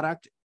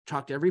product,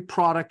 talk to every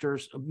product or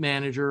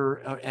manager,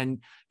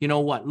 and you know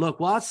what? Look,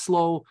 while it's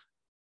slow,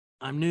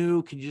 I'm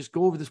new. Can you just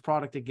go over this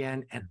product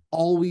again? And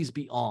always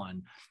be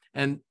on.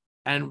 And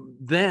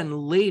then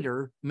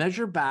later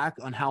measure back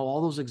on how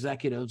all those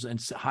executives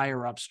and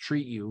higher ups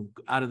treat you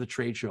out of the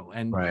trade show.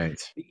 And the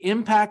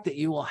impact that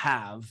you will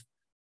have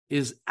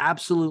is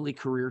absolutely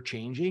career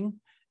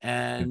changing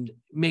and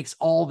makes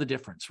all the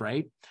difference,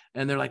 right?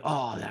 And they're like,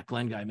 oh, that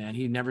Glenn guy, man,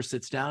 he never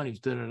sits down. He's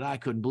I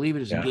couldn't believe it.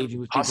 He's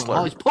engaging with people.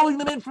 Oh, he's pulling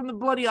them in from the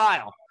bloody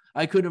aisle.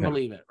 I couldn't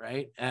believe it,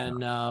 right?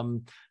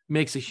 And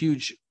makes a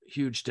huge,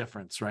 huge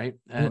difference, right?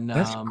 And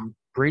that's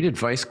great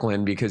advice,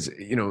 Glenn, because,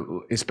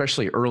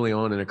 especially early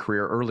on in a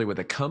career, early with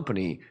a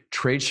company,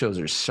 trade shows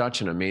are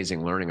such an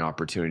amazing learning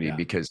opportunity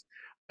because,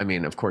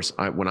 of course,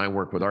 when I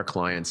work with our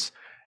clients,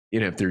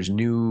 if there's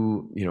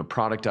new,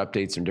 product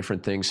updates and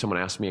different things, someone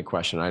asks me a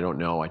question I don't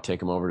know, I take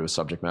them over to a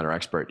subject matter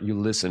expert. You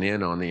listen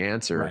in on the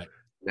answer. Right.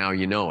 Now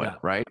you know it,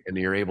 right? And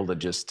you're able to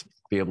just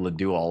be able to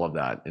do all of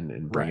that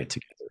and bring it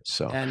together.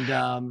 So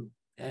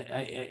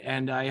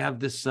and I have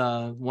this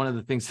one of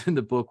the things in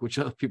the book, which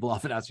people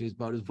often ask me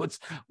about, is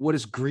what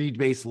is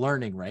greed-based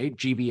learning, right?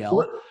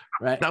 GBL,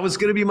 right? That was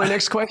going to be my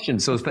next question.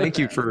 So thank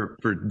you for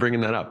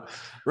bringing that up.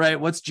 Right.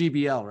 What's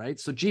GBL, right?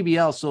 So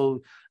GBL,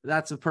 so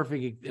that's a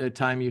perfect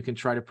time you can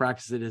try to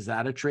practice it is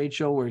at a trade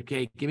show where,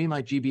 okay, give me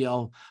my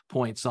GBL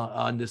points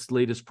on this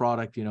latest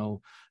product. You're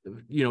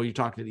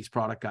talking to these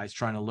product guys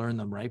trying to learn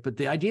them, right? But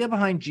the idea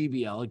behind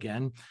GBL,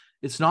 again,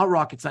 It's not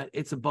rocket science.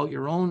 It's about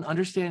your own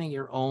understanding,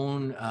 your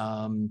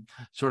own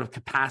sort of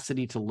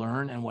capacity to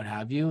learn and what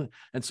have you.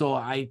 And so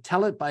I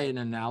tell it by an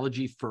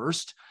analogy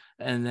first,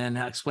 and then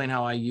explain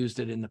how I used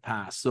it in the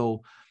past.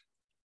 So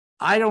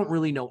I don't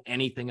really know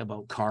anything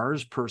about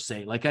cars per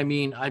se. Like, I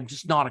mean, I'm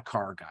just not a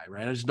car guy,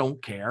 right? I just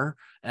don't care.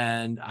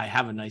 And I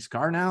have a nice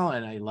car now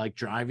and I like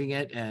driving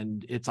it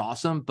and it's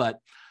awesome. But,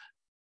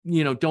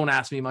 don't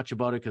ask me much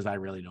about it because I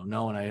really don't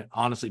know. And I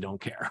honestly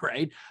don't care,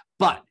 right?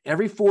 But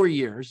every 4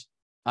 years,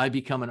 I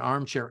become an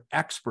armchair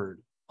expert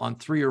on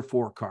 3 or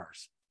 4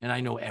 cars. And I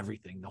know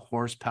everything, the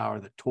horsepower,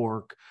 the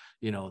torque,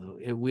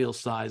 the wheel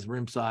size,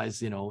 rim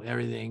size,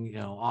 everything,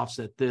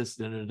 offset this,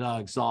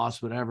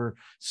 exhaust, whatever,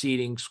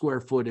 seating,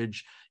 square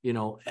footage,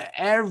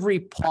 every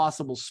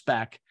possible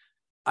spec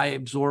I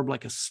absorb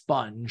like a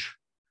sponge,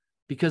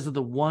 because of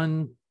the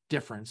one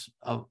difference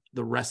of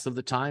the rest of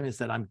the time is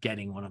that I'm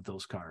getting one of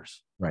those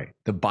cars. Right.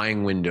 The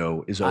buying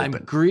window is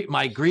open.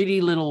 My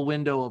greedy little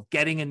window of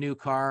getting a new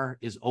car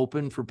is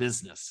open for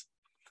business.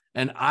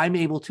 And I'm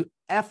able to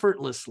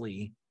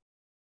effortlessly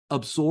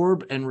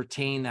absorb and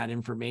retain that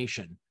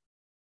information,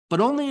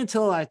 but only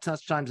until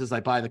times as I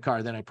buy the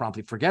car, then I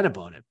promptly forget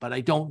about it. But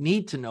I don't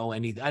need to know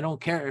anything. I don't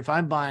care if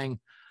I'm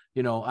buying,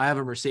 I have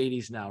a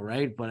Mercedes now,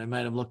 right? But I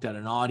might have looked at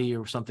an Audi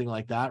or something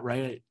like that,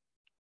 right?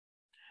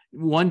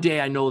 One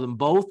day I know them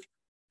both.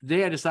 The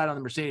day I decide on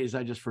the Mercedes,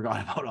 I just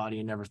forgot about Audi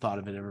and never thought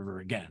of it ever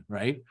again,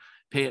 right?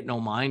 Pay it no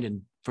mind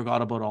and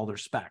forgot about all their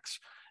specs.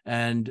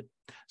 And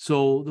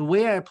so the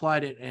way I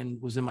applied it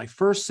and was in my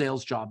first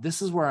sales job,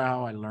 this is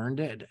how I learned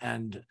it,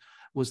 and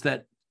was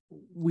that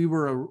we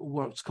were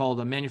what's called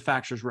a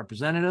manufacturer's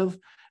representative,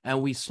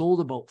 and we sold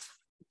about,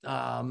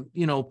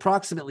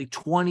 approximately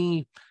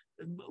 20,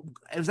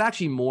 it was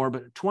actually more,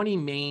 but 20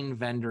 main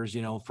vendors,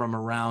 from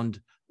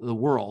around the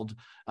world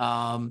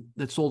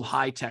that sold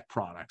high-tech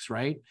products,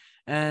 right?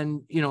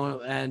 And,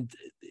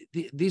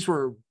 these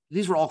were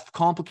all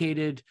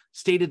complicated,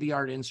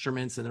 state-of-the-art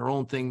instruments and their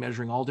own thing,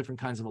 measuring all different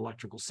kinds of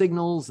electrical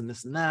signals and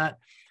this and that.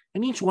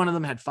 And each one of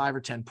them had 5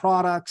 or 10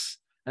 products.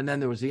 And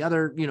then there was the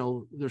other,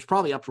 there's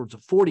probably upwards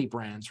of 40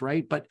 brands,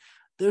 right? But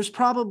there's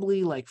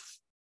probably like,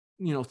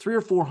 300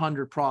 or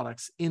 400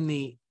 products in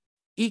the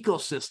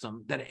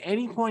ecosystem that at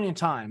any point in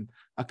time,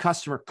 a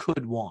customer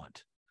could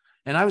want.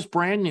 And I was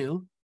brand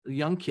new, a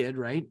young kid,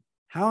 right?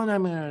 How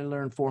am I going to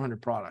learn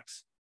 400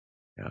 products?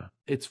 Yeah.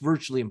 It's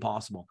virtually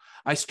impossible.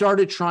 I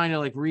started trying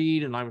to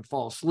read and I would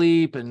fall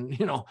asleep and,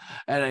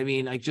 and I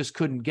mean, I just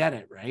couldn't get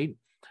it. Right.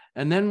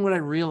 And then what I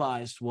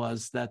realized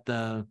was that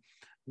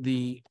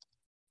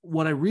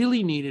what I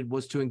really needed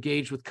was to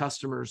engage with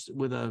customers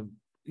with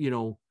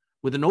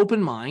with an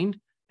open mind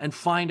and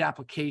find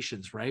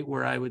applications, right?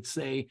 Where I would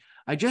say,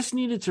 I just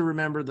needed to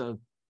remember the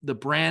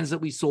brands that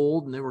we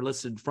sold and they were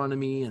listed in front of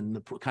me and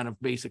the kind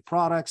of basic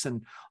products.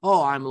 And,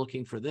 I'm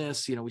looking for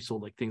this, we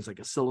sold things like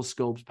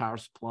oscilloscopes, power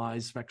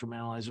supplies, spectrum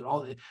analyzer,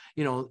 all,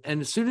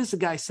 and as soon as the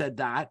guy said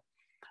that,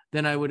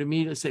 then I would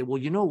immediately say,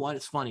 well, you know what?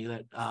 It's funny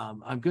that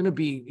I'm going to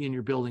be in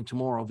your building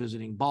tomorrow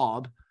visiting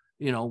Bob,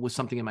 with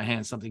something in my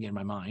hand, something in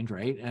my mind,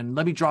 right? And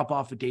let me drop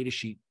off a data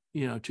sheet,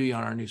 to you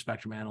on our new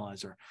spectrum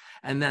analyzer.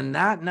 And then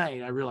that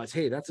night I realized,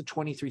 hey, that's a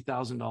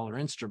 $23,000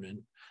 instrument.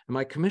 And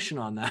my commission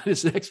on that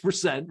is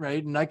X%,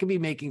 right? And I could be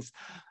making,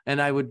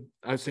 and I would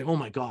say, oh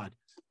my God,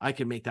 I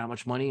can make that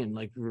much money. And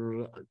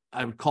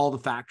I would call the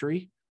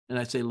factory and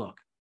I'd say, look,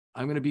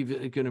 I'm going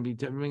to be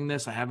doing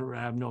this. I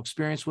have no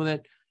experience with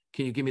it.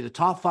 Can you give me the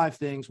top 5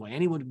 things why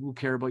anyone will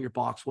care about your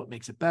box? What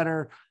makes it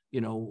better?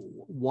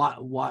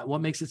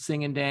 What makes it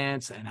sing and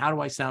dance, and how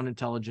do I sound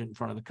intelligent in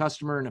front of the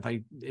customer?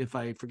 And if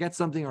I forget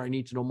something or I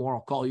need to know more,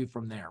 I'll call you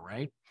from there,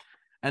 right?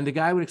 And the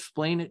guy would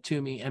explain it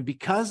to me, and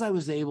because I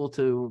was able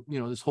to,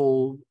 this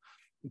whole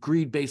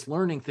greed-based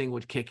learning thing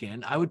would kick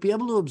in, I would be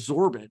able to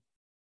absorb it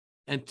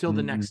until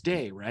the next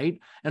day, right?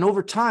 And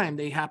over time,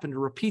 they happen to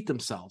repeat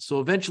themselves.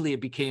 So eventually,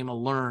 it became a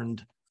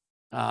learned.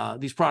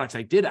 These products,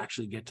 I did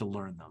actually get to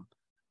learn them,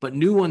 but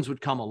new ones would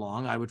come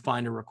along. I would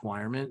find a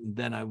requirement, and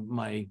then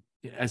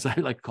as I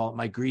like to call it,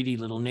 my greedy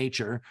little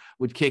nature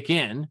would kick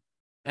in,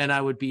 and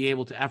I would be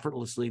able to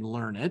effortlessly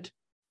learn it.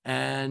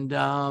 And,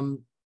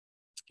 and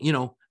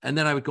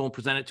then I would go and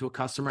present it to a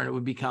customer, and it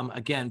would become,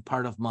 again,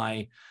 part of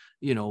my,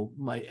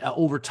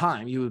 over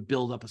time, you would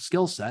build up a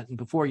skill set. And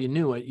before you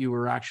knew it, you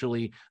were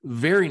actually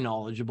very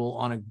knowledgeable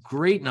on a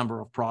great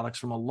number of products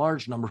from a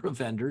large number of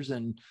vendors.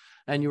 And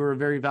you were a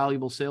very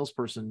valuable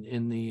salesperson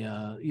in the,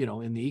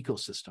 in the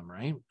ecosystem.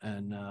 Right.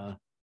 And,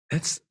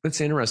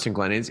 That's interesting,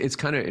 Glenn.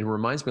 It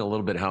reminds me a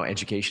little bit how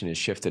education has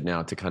shifted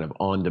now to kind of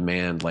on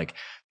demand, like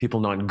people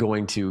not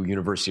going to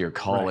university or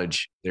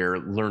college. Right. They're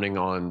learning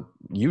on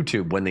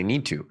YouTube when they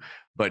need to.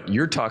 But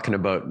you're talking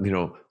about,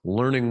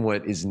 learning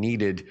what is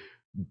needed,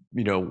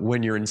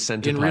 when you're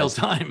incentivized in real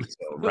time,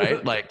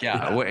 right?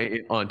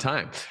 On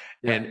time.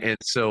 Yeah. And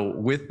so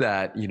with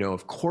that,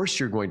 of course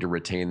you're going to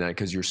retain that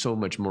because you're so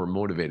much more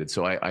motivated.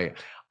 So I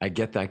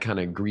get that kind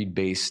of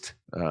greed-based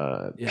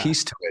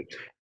piece to it.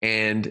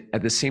 And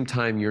at the same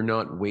time, you're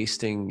not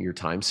wasting your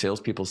time.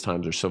 Salespeople's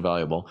times are so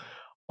valuable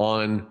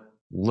on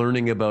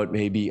learning about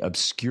maybe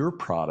obscure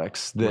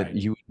products that Right.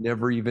 you would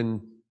never even have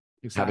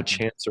a Exactly.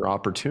 chance or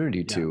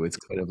opportunity to. Yeah. It's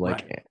kind of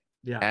like Right.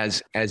 Yeah.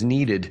 as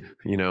needed,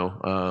 Yeah.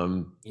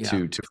 to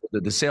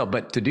further the sale.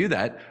 But to do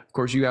that, of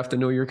course, you have to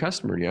know your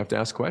customer. You have to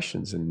ask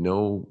questions and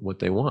know what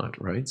they want,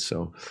 right?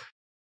 So,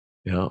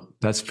 yeah,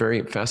 that's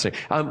very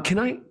fascinating. Can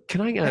I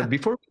Yeah.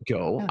 before we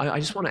go, Yeah. I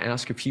just want to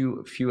ask a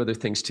few other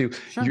things too.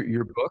 Sure.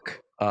 Your book,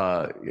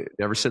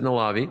 Never Sit in the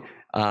Lobby,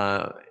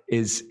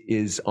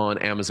 is on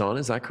Amazon.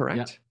 Is that Yeah.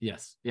 correct?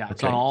 Yes. Yeah.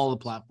 It's Okay. on all the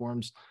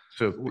platforms.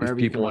 So if Wherever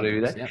you people can want buy to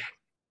do books. that, Yep.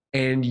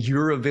 and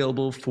you're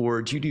available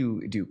for, do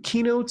you do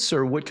keynotes,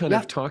 or what kind Yeah.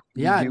 of talk do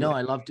you Yeah. do? No,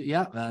 I love to.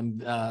 Yeah.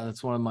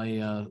 That's one of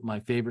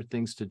my favorite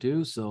things to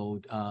do. So,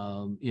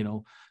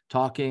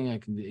 talking, I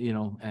can,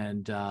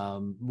 and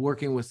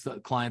working with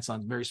clients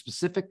on very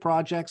specific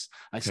projects.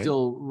 I Okay.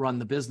 still run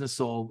the business.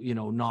 So,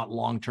 not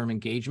long-term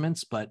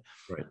engagements, but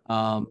Right.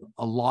 a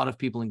lot of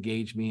people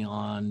engage me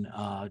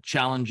on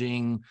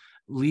challenging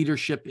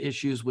leadership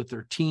issues with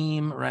their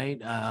team, right?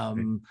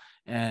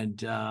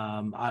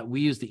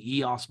 We use the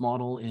EOS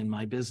model in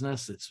my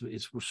business. It's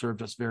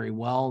served us very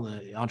well,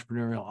 the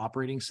entrepreneurial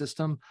operating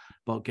system,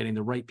 about getting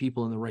the right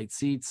people in the right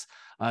seats.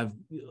 I've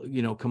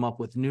come up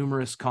with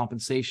numerous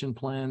compensation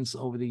plans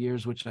over the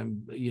years, which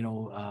I'm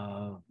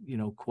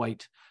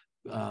quite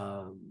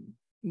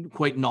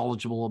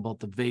knowledgeable about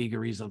the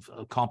vagaries of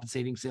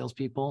compensating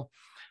salespeople,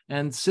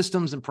 and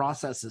systems and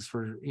processes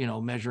for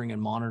measuring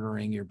and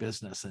monitoring your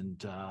business. And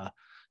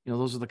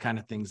those are the kind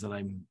of things that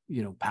I'm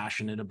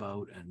passionate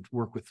about and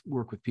work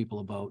with people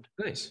about.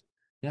 Nice.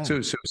 Yeah.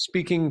 So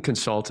speaking,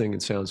 consulting,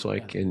 it sounds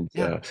like, and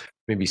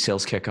maybe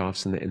sales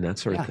kickoffs and that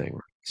sort of thing.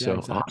 So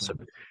exactly.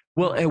 awesome.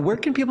 Well, and where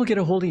can people get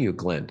a hold of you,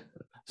 Glenn?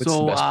 What's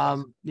the best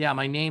place?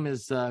 My name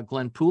is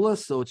Glenn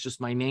Poulos. So it's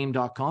just my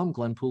name.com,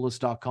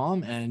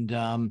 glennpoulos.com. And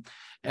on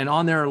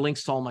there are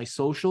links to all my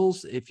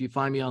socials. If you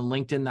find me on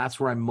LinkedIn, that's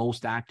where I'm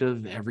most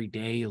active every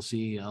day. You'll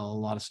see a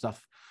lot of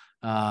stuff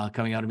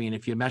coming out of me. And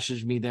if you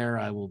message me there,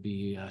 I will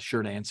be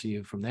sure to answer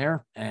you from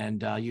there.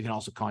 And you can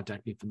also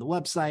contact me from the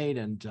website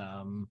and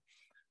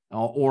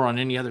or on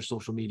any other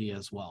social media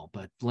as well.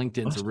 But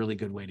LinkedIn's a really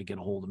good way to get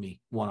a hold of me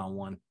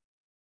one-on-one.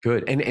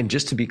 Good. And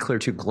just to be clear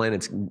too, Glenn,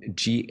 it's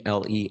Glenn,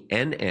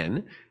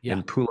 and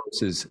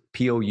Poulos is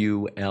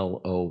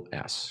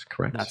Poulos,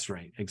 correct? That's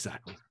right.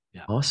 Exactly.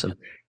 Yeah. Awesome. Yeah.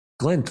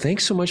 Glenn,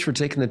 thanks so much for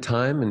taking the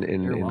time and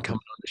coming on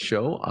the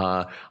show.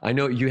 I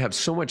know you have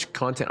so much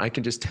content. I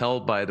can just tell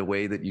by the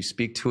way that you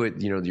speak to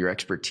it. Your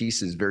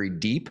expertise is very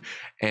deep,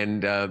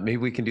 and maybe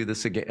we can do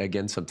this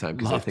again sometime,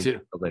 because I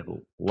think we have a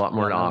lot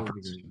more to offer.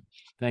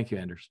 Thank you,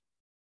 Anders.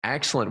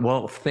 Excellent.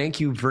 Well, thank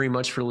you very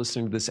much for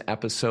listening to this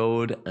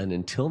episode. And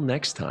until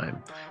next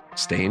time,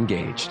 stay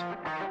engaged.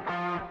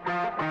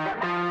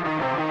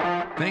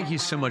 Thank you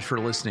so much for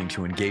listening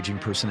to Engaging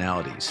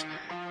Personalities.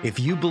 If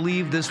you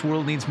believe this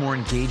world needs more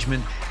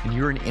engagement and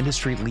you're an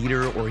industry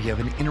leader, or you have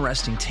an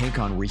interesting take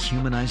on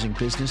rehumanizing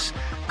business,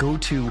 go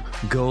to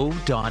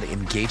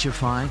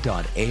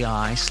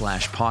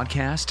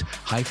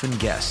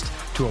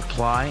go.engagify.ai/podcast-guest to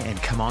apply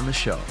and come on the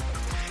show.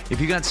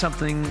 If you got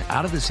something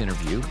out of this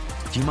interview,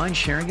 do you mind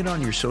sharing it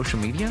on your social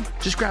media?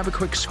 Just grab a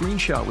quick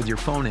screenshot with your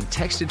phone and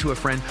text it to a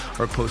friend,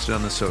 or post it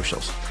on the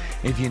socials.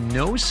 If you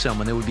know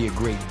someone that would be a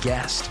great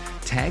guest,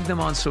 tag them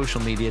on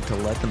social media to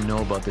let them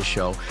know about the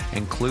show.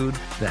 Include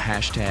the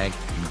hashtag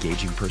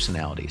Engaging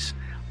Personalities.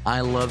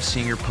 I love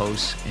seeing your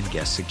posts and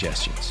guest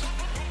suggestions.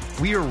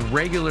 We are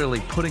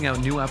regularly putting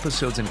out new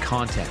episodes and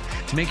content.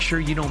 To make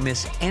sure you don't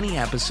miss any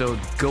episode,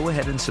 go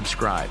ahead and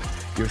subscribe.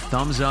 Your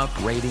thumbs up,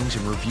 ratings,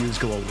 and reviews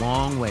go a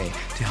long way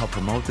to help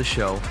promote the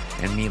show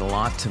and mean a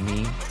lot to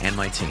me and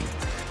my team.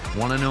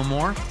 Want to know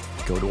more?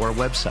 Go to our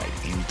website,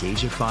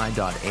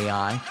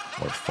 engagify.ai,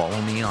 or follow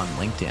me on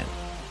LinkedIn.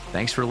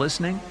 Thanks for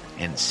listening,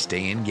 and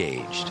stay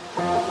engaged.